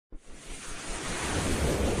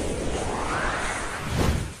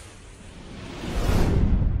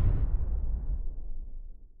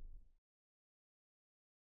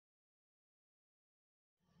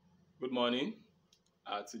Good morning.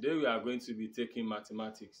 Today we are going to be taking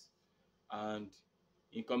mathematics, and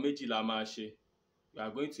nǹkan méjì la máa ṣe. We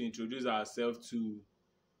are going to introduce ourselves to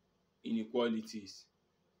inequalities.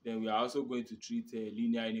 Then we are also going to treat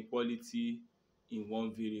linear inequality in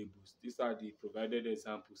one variables. These are the provided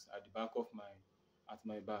examples at the back of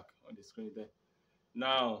my back on the screen there.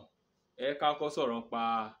 Now, ẹ ká kọ́kọ́ sọ̀rọ̀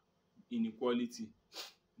nípa inequality.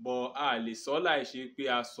 But a lè sọ láì ṣe pé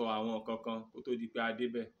a sọ àwọn nǹkan kan kó tó di pé a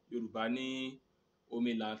débẹ̀. Yorùbá ní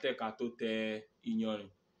omi là ń tẹ̀ ká tó tẹ iyanrìn.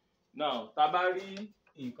 Now, tá bá rí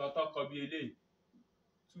nǹkan tó kọ bí eléyìí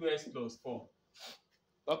 2x plus 4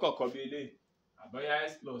 tó kọ bí eléyìí àbọ̀yá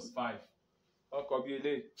x plus 5 tó kọ bí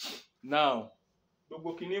eléyìí. Now,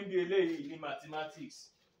 gbogbo kìíní bí eléyìí ní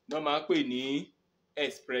mathematics náà máa ń pè ní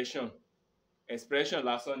expression. Expression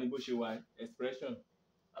lásán ni bó ṣe wà expression.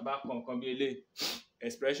 Tá bá kọ nǹkan bí eléyìí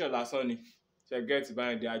expression lásán ni. Ṣé get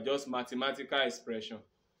by they are just mathematical expression.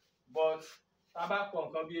 But tá bá kọ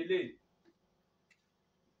nǹkan bí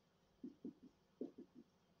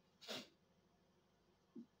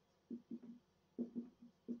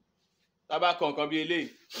eléyìí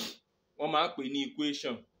wọ́n máa ń pè ní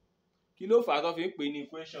equation. Kí ló fà á tó fi ń pè ní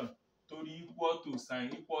equation? Torí equal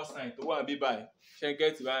sign tó wà bí báyìí. Ṣé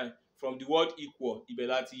get by from the word equal ibẹ̀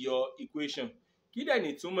láti yọ equation. Kí dẹ̀ ni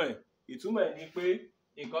ìtumọ̀ ẹ̀? Ìtumọ̀ ẹ̀ ni pé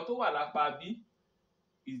nǹkan tó wà lápá bí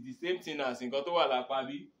is the same thing as nǹkan tó wà lápá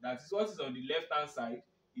bí. That is what is on the left hand side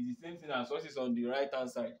is the same thing as what is on the right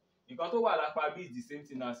hand side. Nǹkan tó wà lápá bí is the same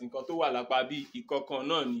thing as nǹkan tó wà lápá bí. Ìkọ̀kan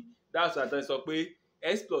náà ni. That's why I sọ pé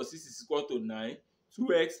x plus 6 is equal to 9,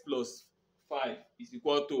 2x plus 5 is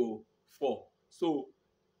equal to 4. So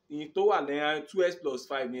in tó wà lẹ́yìn 2x plus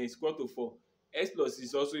 5 is equal to 4. X plus 6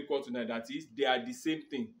 is also equal to 9. That is, they are the same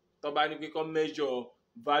thing. Tó bá ní pé kó measure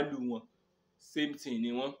value wọn, same thing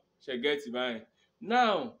ni wọ́n. Ṣé get báyìí?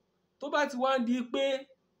 Now, tó bá ti wá ń di pé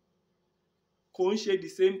kò ń ṣe the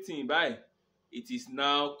same thing báyìí, it is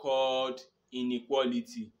now called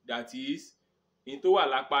inequality. That is, in tó wà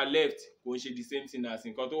lápá left kò ń ṣe the same thing as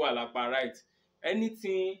nǹkan tó wà lápá right.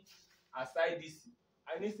 Anything aside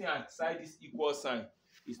this equal sign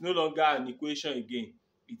is no longer an equation again.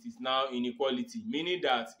 It is now inequality, meaning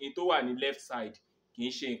that in tó wà ní left side kì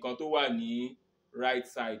í ṣe nǹkan tó wà ní right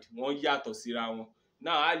side. Wọ́n yàtọ̀ síra wọn.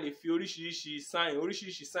 Now, a lè fi oríṣiríṣi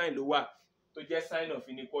sign ló wà tó jẹ́ sign of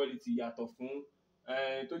inequality yàtọ̀ fún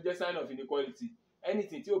tó jẹ́ sign of inequality.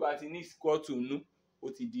 Anything tí ó bá ti ní equal to nú ó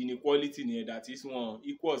ti di inequality nìyẹn. That is, wọn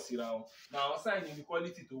equal síra wọn. Now, sign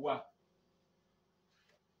inequality tó wà,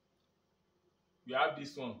 we have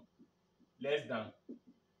this one less than,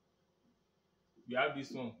 we have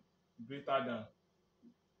this one greater than,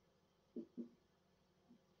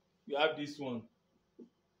 we have this one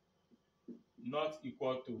not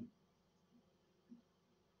equal to,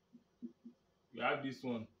 we have this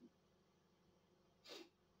one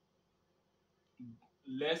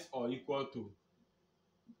less or equal to,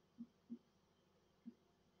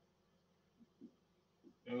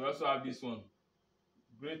 and we also have this one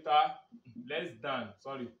less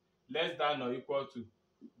than or equal to,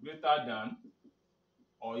 greater than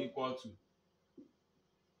or equal to.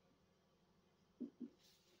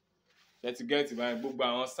 Let's get by gbogbo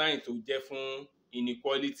àwọn sign tó jẹ́ fún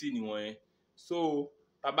inequality nìwọ̀nyẹn. So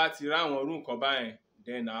tá bá ti rí àwọn irú nǹkan báyẹn,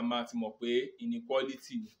 then a máa ti mọ̀ pé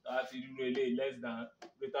inequality ni. Tá bá ti rí irú eléyìí less than,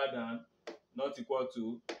 greater than, not equal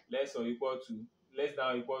to, less or equal to, less than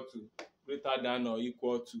or equal to, greater than or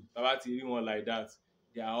equal to. Tá bá ti rí wọn like that,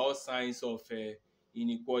 they are all signs of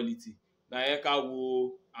inequality. Now jẹ́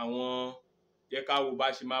ká wo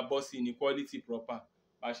bá ṣe máa bọ́ sí inequality proper,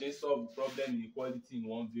 bá ṣe ń solve problem inequality in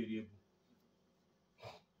one variable.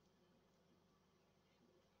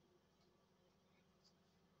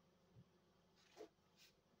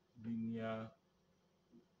 Linear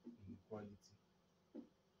inequality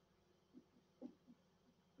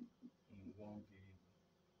in one variable.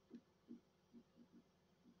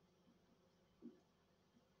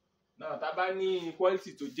 Now, tá bá ní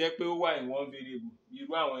inequality tó jẹ́ pé ó wà in one variable,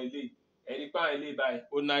 irú àwọn eléyìí, ẹni pa àwọn eléyìí báyìí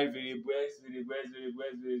ó 9 variable x ní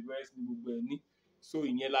gbogbo ẹ̀ ní. So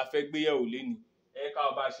ìyẹn la fẹ́ gbé yẹ̀wò lénìí. Ẹ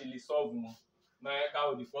ká bá ṣe lè solve wọn. Now, ẹ ká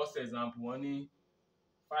wo the first example. Wọ́n ní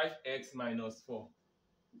 5x minus 4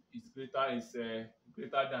 is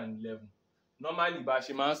greater than 11. Normally bá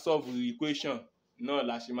ṣe máa ń solve equation náà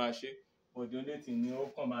la ṣe máa ṣe, but the only thing ni ó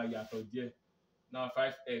kàn máa yàtọ̀ díẹ̀. Now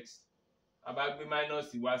 5x, a bá gbé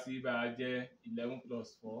minus wá sí ibà á jẹ́ 11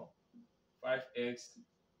 plus 4, 5x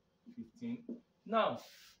 15. Now,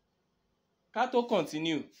 ká tó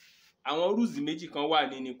continue, àwọn rules méjì kan wà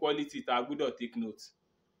ní inequality tá a gbọ́dọ̀ take note.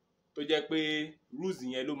 Tó jẹ́ pé rules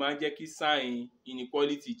yẹn ló máa ń jẹ́ kí sign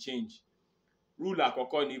inequality change. Rule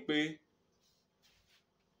àkọ́kọ́ ni pé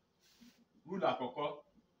rule àkọ́kọ́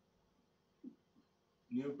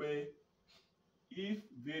ni pé if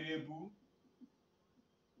variable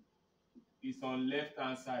is on left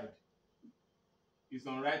hand side, is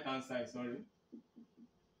on right hand side, sorry,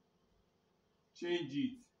 change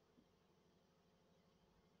it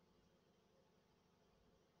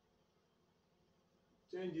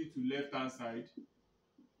to left hand side,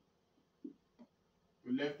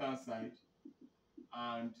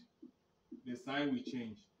 and the sign will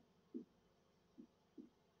change.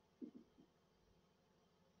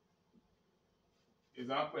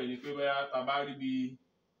 Example ni pé bóyá tá bá rí bí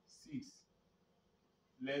 6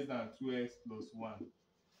 less than 2x plus 1.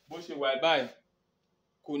 Bó ṣe wà báyìí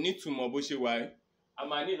kò ní ìtumọ̀ bó ṣe wà yìí. A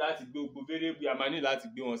máa ní láti gbé gbogbo variable, a máa ní láti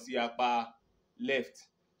gbé wọn sí apá left.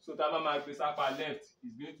 So tá bá máa gbé sápá left,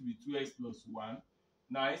 is going to be 2x plus 1.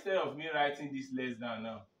 Now instead of me writing this less than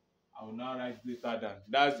now, I will now write greater than.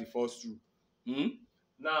 That's the first rule.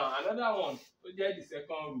 Now another one tó jẹ́ the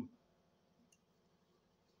second rule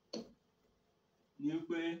ni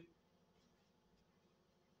pé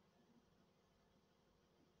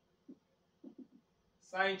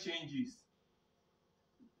sign changes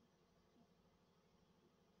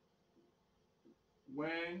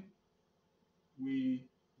when we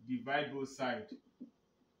divide both sides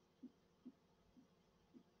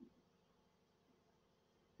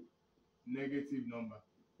negative number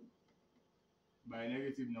by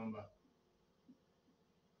negative number.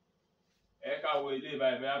 Ẹ ká wo ilé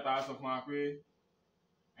ìbáyìí bẹ́ẹ̀ tá a sọ fún wa pé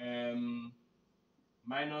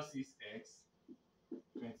minus 6x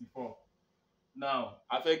 24. Now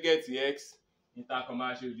a fẹ́ get x níta kan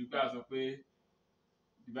máa ṣe ojú pé a sọ pé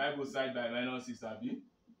divide both sides by minus 6 àbí.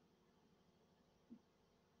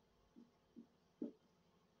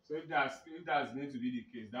 So if that's going to be the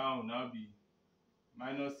case, that will now be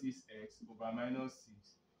minus 6x over minus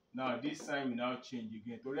 6. Now this sign will now change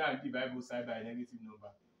again. Torí à ń divide both sides by a negative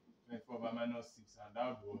number, 24 over minus 6, and that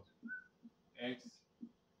will be what? X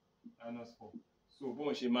minus 4. So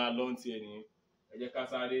bóun ṣe máa lọ́n ti ẹ̀ nìyẹn. Ẹ jẹ́ ká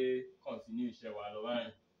sáré continue iṣẹ́ wa lọ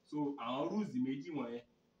báyìí. So àwọn rules méjì wọ̀nyẹn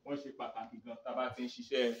wọ́n ṣe pàtàkì gan tá bá ti ń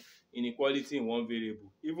ṣiṣẹ́ inequality in one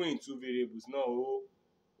variable. Even in two variables náà ó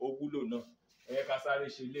wúlò náà. Ẹ jẹ́ ká sáré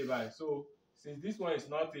ṣe ilé báyìí. So since this one is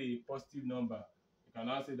not a positive number, you can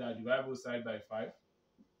now say that divide both sides by 5.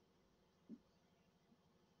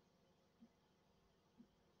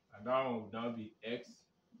 And that one would now be x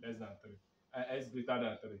less than 3, x greater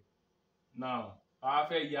than 3. Now, a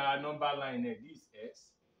fẹ́ ya number line here, this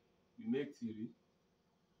x, we make 3.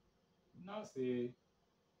 Now say,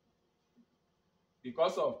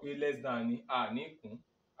 because of pé less than ni ní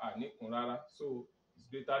kún rárá, so it's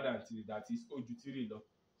greater than 3, that is ó ju 3 lọ.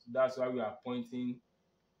 So that's why we are pointing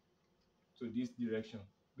to this direction,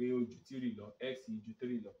 pé ó ju 3 lọ, x yìí ju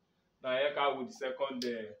 3 lọ. Now ẹ ká wo the second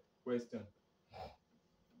question.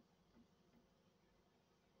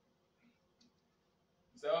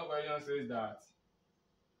 The second question says that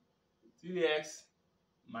 3x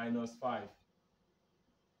minus 5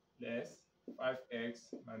 less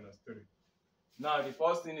 5x minus 3. Now the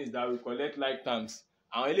first thing is that we collect like terms.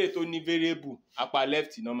 Àwọn eléyìí tó ní variable apá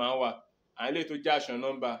left náà máa ń wà. Àwọn eléyìí tó jẹ́ àṣọ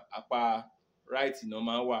number apá right náà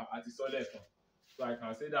máa ń wà. Àti sọ lẹ́ẹ̀kan. So I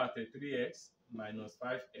can say that 3x minus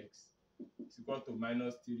 5x is equal to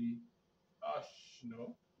minus 3.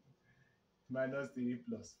 No. Minus 3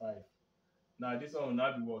 plus 5. Now this one will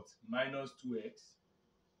now be what? Minus 2x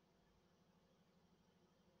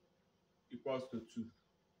equals to 2.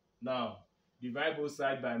 Now divide both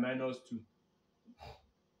sides by minus 2.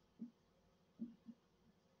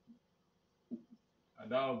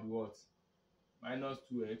 And that will be what? Minus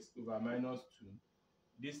 2x over minus 2.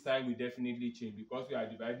 This sign will definitely change because we are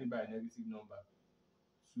dividing by a negative number.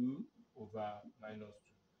 2 over minus 2.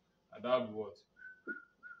 And that will be what?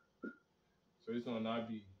 So this one will now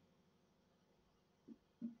be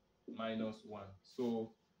minus 1.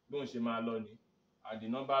 So don't ṣe máa lọ ni. And the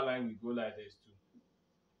number line will go like this too.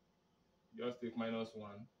 Just take minus 1.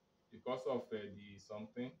 Because of the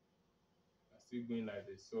something, I'm still going like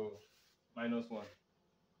this. So minus 1.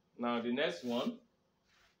 Now the next one,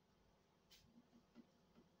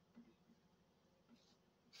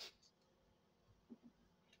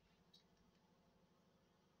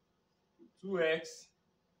 (2x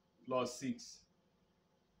plus 6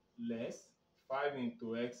 less 5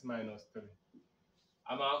 into x minus 3.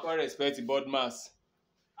 I'm going to respect the board mass.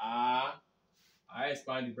 I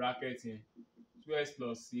expand the bracket here. 2x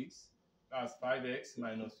plus 6, that's 5x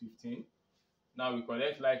minus 15. Now we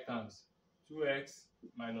collect like terms. 2x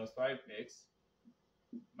minus 5x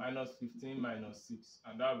minus 15 minus 6.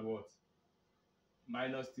 And that's what?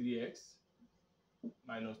 Minus 3x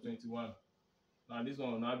minus 21. Now this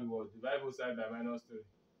one will now be what? Divide both sides by minus 3.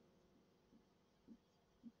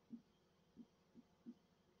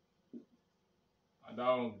 And that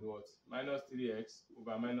one will be what? Minus 3x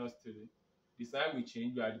over minus 3. The sign will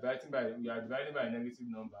change. We are dividing by a negative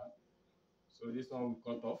number. So this one will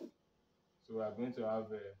cut off. So we are going to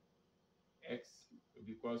have x will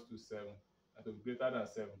be equals to 7. That will be greater than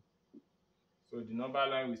 7. So the number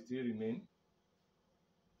line will still remain.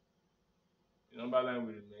 The number line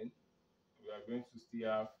will remain. We are going to still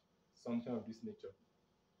have something of this nature.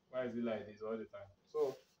 Why is it like this all the time?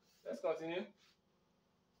 So let's continue.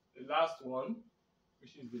 The last one,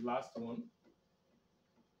 which is the last one.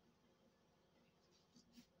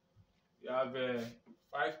 We have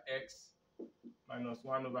 5x minus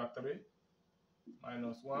 1 over 3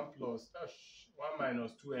 minus 1 plus 1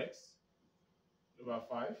 minus 2x over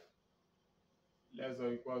 5 less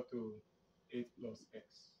or equal to 8 plus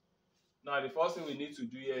x. Now the first thing we need to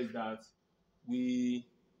do here is that we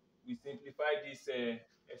simplify this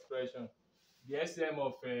expression. The SCM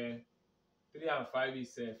of 3 and 5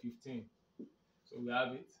 is 15. So we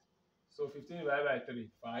have it. So 15 divided by 3,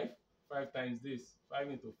 5. 5 times this, 5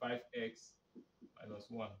 into 5x minus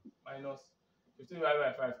 1 minus 15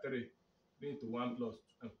 divided by 5, 3. 3 into 1 plus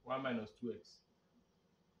 1 minus 2x.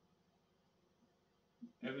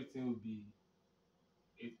 Everything will be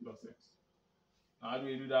 8 plus x. Now how do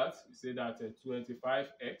we do that? We say that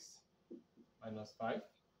 25x minus 5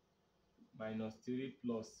 minus 3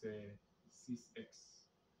 plus 6x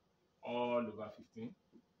all over 15.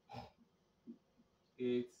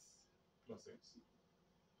 8 plus x.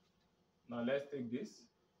 Now let's take this.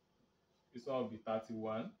 This one will be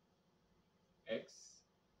 31x.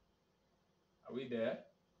 Are we there?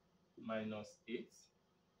 Minus 8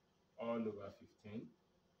 all over 15.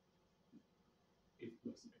 8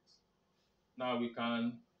 plus x. Now we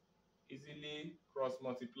can easily cross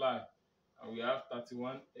multiply, and we have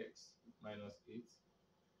 31x minus 8,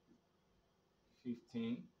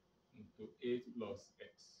 15 into 8 plus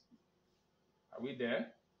x. Are we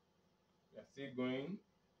there? We are still going.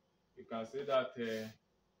 You can say that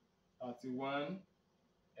 31x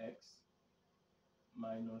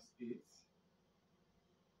minus 8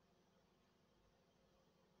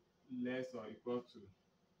 less or equal to,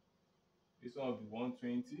 this one will be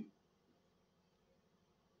 120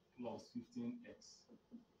 plus 15x.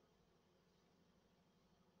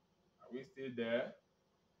 Are we still there?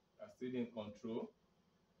 We are still in control.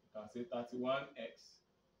 You can say 31x,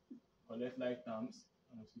 collect like terms,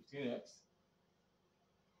 and 15x.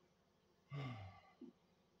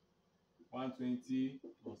 120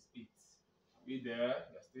 plus 8. Are we there?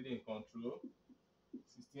 We are still in control.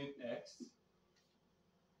 16x,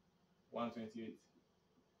 128.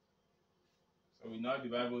 So we now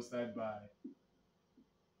divide both sides by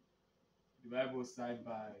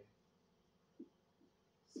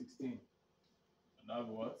 16. And that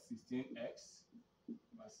what? 16x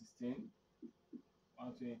over 16,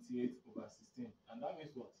 128 over 16. And that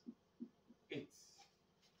means what? 8.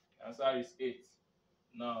 The answer is 8.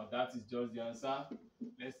 Now that is just the answer.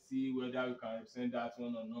 Let's see whether we can represent that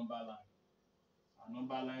one on number line. Our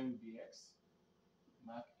number line will be x.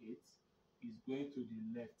 Mark 8 is going to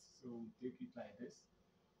the left, so we take it like this.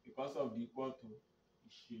 Because of the equal to, we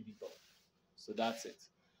shade it up. So that's it.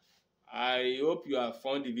 I hope you have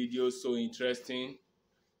found the video so interesting.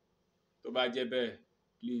 Tó bá jẹ́ bẹ́ẹ̀,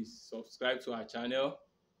 please subscribe to our channel,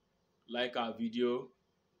 like our video,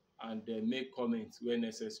 and make comments where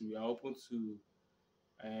necessary. We are open to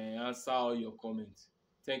answer all your comments.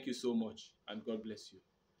 Thank you so much, and God bless you.